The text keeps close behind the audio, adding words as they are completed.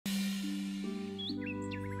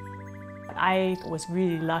I was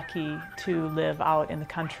really lucky to live out in the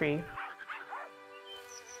country.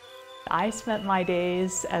 I spent my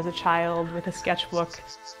days as a child with a sketchbook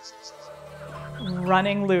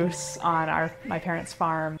running loose on my parents'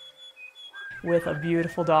 farm with a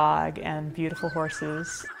beautiful dog and beautiful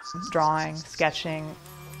horses, drawing, sketching.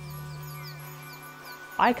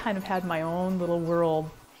 I kind of had my own little world.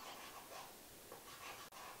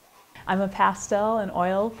 I'm a pastel and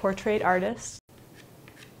oil portrait artist.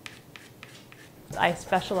 I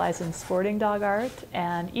specialize in sporting dog art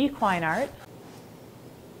and equine art.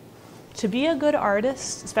 To be a good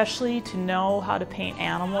artist, especially to know how to paint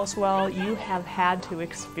animals well, you have had to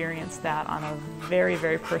experience that on a very,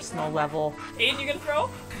 very personal level. Aiden, you gonna throw?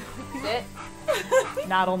 Sit.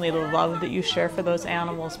 Not only the love that you share for those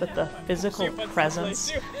animals, but the physical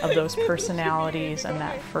presence of those personalities and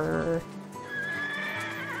that fur.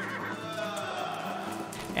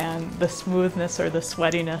 And the smoothness or the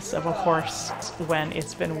sweatiness of a horse when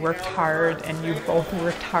it's been worked hard and you both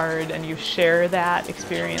worked hard and you share that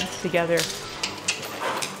experience together.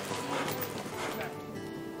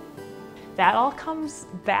 That all comes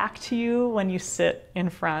back to you when you sit in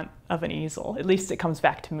front of an easel. At least it comes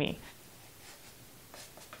back to me.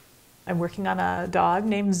 I'm working on a dog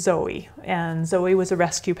named Zoe, and Zoe was a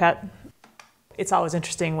rescue pet. It's always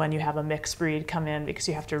interesting when you have a mixed breed come in because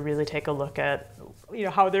you have to really take a look at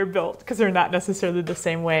how they're built because they're not necessarily the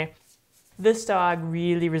same way. This dog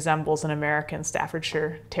really resembles an American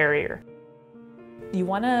Staffordshire Terrier. You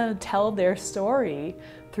want to tell their story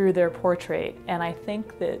through their portrait, and I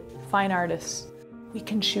think that fine artists, we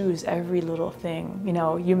can choose every little thing.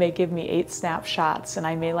 You may give me 8 snapshots and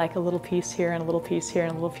I may like a little piece here and a little piece here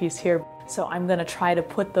and a little piece here. So I'm going to try to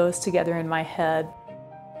put those together in my head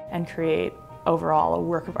and create overall a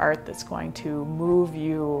work of art that's going to move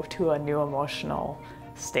you to a new emotional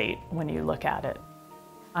state when you look at it.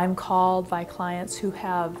 I'm called by clients who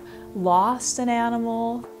have lost an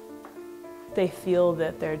animal. They feel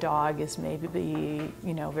that their dog is maybe,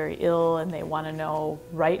 very ill and they want to know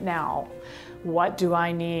right now, what do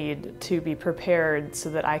I need to be prepared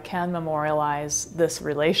so that I can memorialize this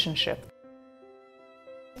relationship?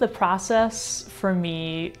 The process for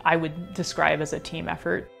me, I would describe as a team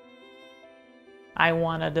effort. I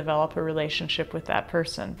want to develop a relationship with that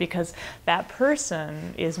person because that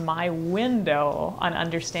person is my window on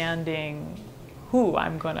understanding who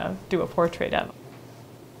I'm going to do a portrait of.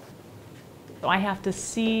 So I have to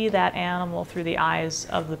see that animal through the eyes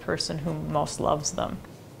of the person who most loves them.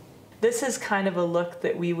 This is kind of a look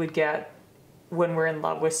that we would get when we're in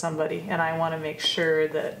love with somebody, and I want to make sure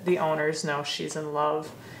that the owners know she's in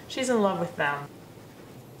love. She's in love with them.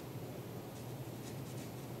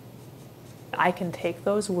 I can take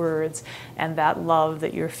those words and that love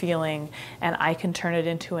that you're feeling, and I can turn it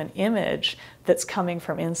into an image that's coming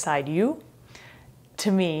from inside you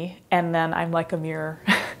to me, and then I'm like a mirror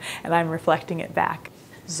and I'm reflecting it back.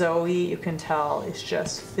 Zoe, you can tell, is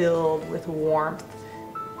just filled with warmth.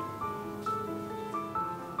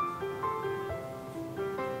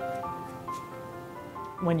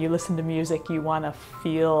 When you listen to music, you want to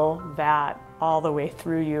feel that all the way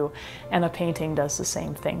through you, and a painting does the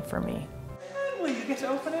same thing for me. Will you get to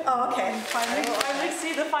open it? Oh, okay. Finally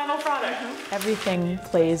see the final product. Everything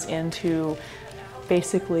plays into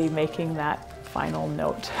basically making that final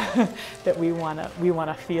note that we want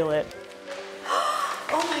to feel it.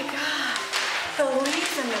 Oh my God! The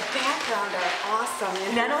leaves in the background are awesome.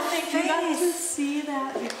 And I don't think you got to see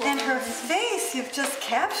that before. And her face, you've just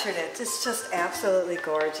captured it. It's just absolutely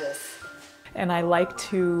gorgeous. And I like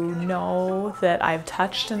to know that I've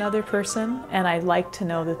touched another person, and I like to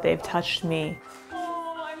know that they've touched me.